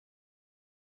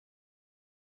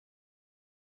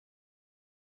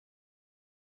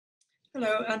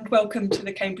Hello and welcome to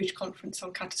the Cambridge Conference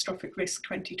on Catastrophic Risk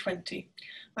 2020.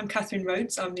 I'm Catherine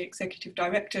Rhodes, I'm the Executive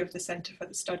Director of the Centre for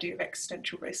the Study of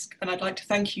Existential Risk, and I'd like to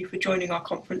thank you for joining our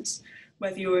conference,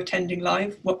 whether you're attending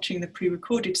live, watching the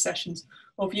pre-recorded sessions,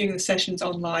 or viewing the sessions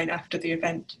online after the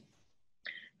event.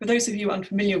 For those of you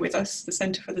unfamiliar with us, the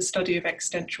Centre for the Study of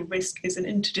Existential Risk is an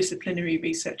interdisciplinary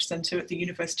research centre at the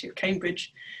University of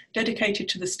Cambridge, dedicated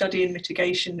to the study and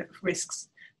mitigation of risks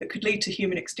that could lead to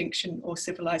human extinction or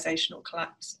civilizational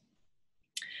collapse.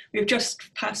 We have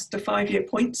just passed the 5-year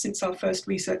point since our first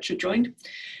researcher joined,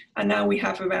 and now we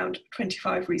have around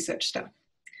 25 research staff.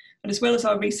 And as well as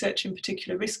our research in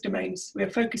particular risk domains, we are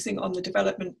focusing on the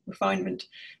development, refinement,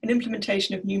 and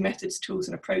implementation of new methods, tools,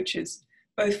 and approaches,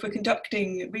 both for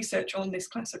conducting research on this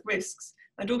class of risks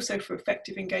and also for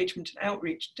effective engagement and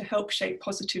outreach to help shape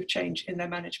positive change in their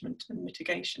management and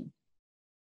mitigation.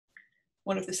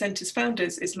 One of the Centre's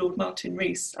founders is Lord Martin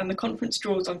Rees, and the conference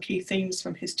draws on key themes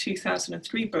from his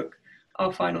 2003 book,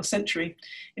 Our Final Century,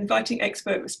 inviting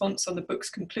expert response on the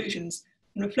book's conclusions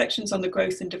and reflections on the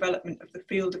growth and development of the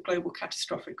field of global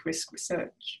catastrophic risk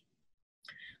research.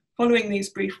 Following these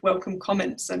brief welcome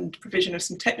comments and provision of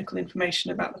some technical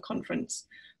information about the conference,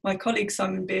 my colleague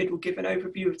Simon Beard will give an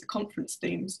overview of the conference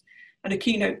themes, and a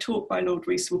keynote talk by Lord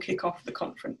Rees will kick off the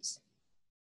conference.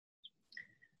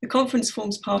 The conference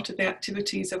forms part of the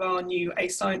activities of our new A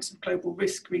Science of Global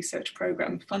Risk research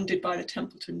programme funded by the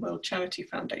Templeton World Charity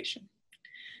Foundation.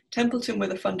 Templeton were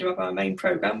the funder of our main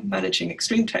programme, Managing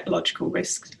Extreme Technological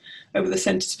Risks, over the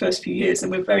Centre's first few years,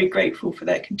 and we're very grateful for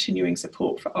their continuing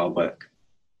support for our work.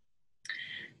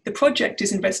 The project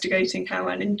is investigating how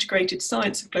an integrated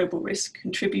science of global risk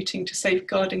contributing to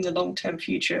safeguarding the long-term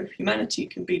future of humanity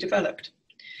can be developed.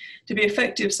 To be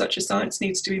effective, such a science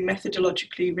needs to be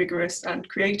methodologically rigorous and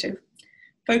creative,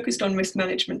 focused on risk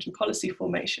management and policy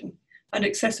formation, and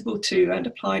accessible to and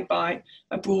applied by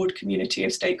a broad community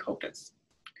of stakeholders.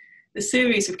 The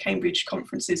series of Cambridge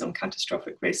conferences on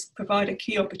catastrophic risk provide a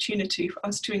key opportunity for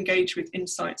us to engage with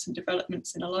insights and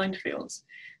developments in aligned fields,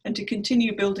 and to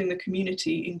continue building the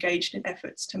community engaged in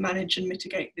efforts to manage and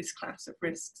mitigate this class of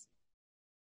risks.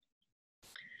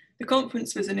 The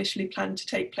conference was initially planned to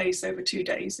take place over 2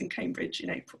 days in Cambridge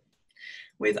in April.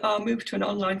 With our move to an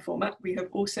online format, we have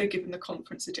also given the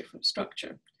conference a different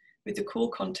structure, with the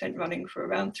core content running for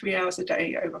around 3 hours a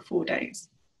day over 4 days.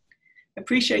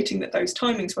 Appreciating that those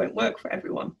timings won't work for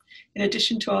everyone, in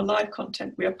addition to our live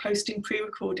content, we are posting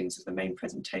pre-recordings of the main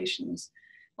presentations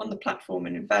on the platform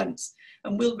in advance,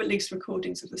 and will release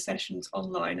recordings of the sessions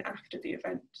online after the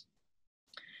event.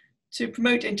 To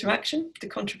promote interaction, the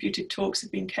contributed talks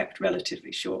have been kept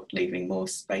relatively short, leaving more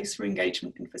space for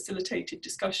engagement and facilitated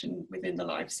discussion within the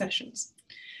live sessions.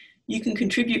 You can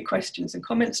contribute questions and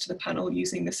comments to the panel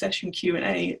using the session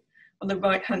Q&A on the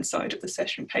right-hand side of the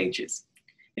session pages.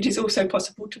 It is also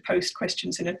possible to post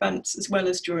questions in advance as well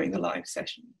as during the live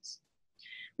sessions.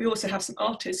 We also have some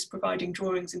artists providing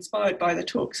drawings inspired by the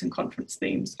talks and conference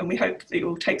themes, and we hope that you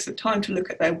will take some time to look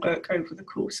at their work over the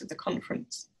course of the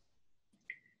conference.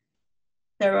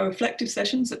 There are reflective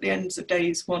sessions at the ends of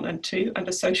days 1 and 2, and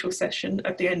a social session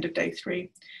at the end of day 3,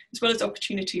 as well as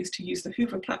opportunities to use the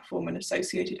Hoover platform and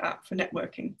associated app for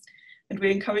networking. And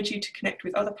we encourage you to connect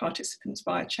with other participants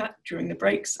via chat during the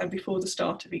breaks and before the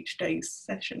start of each day's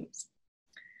sessions.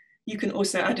 You can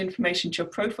also add information to your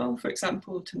profile, for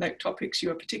example, to note topics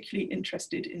you are particularly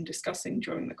interested in discussing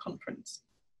during the conference.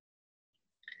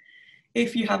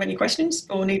 If you have any questions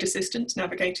or need assistance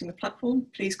navigating the platform,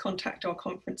 please contact our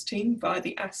conference team via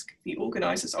the Ask the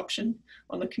Organisers option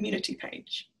on the community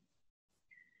page.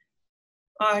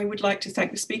 I would like to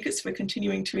thank the speakers for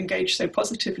continuing to engage so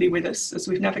positively with us as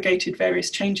we've navigated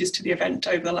various changes to the event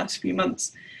over the last few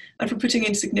months, and for putting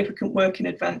in significant work in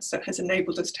advance that has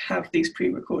enabled us to have these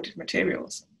pre-recorded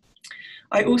materials.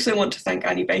 I also want to thank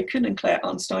Annie Bacon and Claire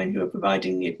Arnstein, who are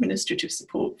providing the administrative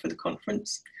support for the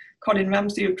conference, Colin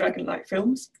Ramsey of Dragonlight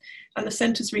Films, and the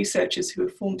Centre's researchers who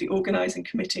have formed the organising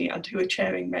committee and who are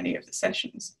chairing many of the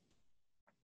sessions.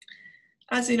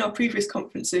 As in our previous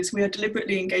conferences, we are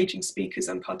deliberately engaging speakers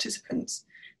and participants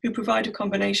who provide a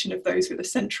combination of those with a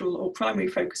central or primary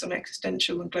focus on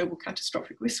existential and global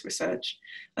catastrophic risk research,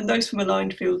 and those from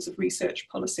aligned fields of research,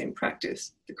 policy and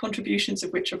practice, the contributions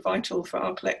of which are vital for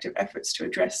our collective efforts to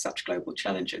address such global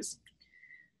challenges.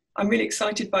 I'm really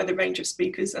excited by the range of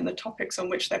speakers and the topics on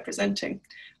which they're presenting,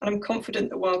 and I'm confident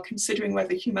that while considering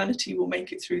whether humanity will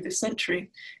make it through this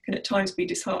century can at times be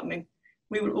disheartening,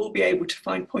 we will all be able to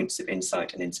find points of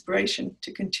insight and inspiration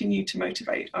to continue to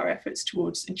motivate our efforts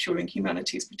towards ensuring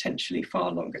humanity's potentially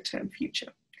far longer term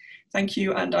future. Thank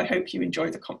you, and I hope you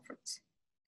enjoy the conference.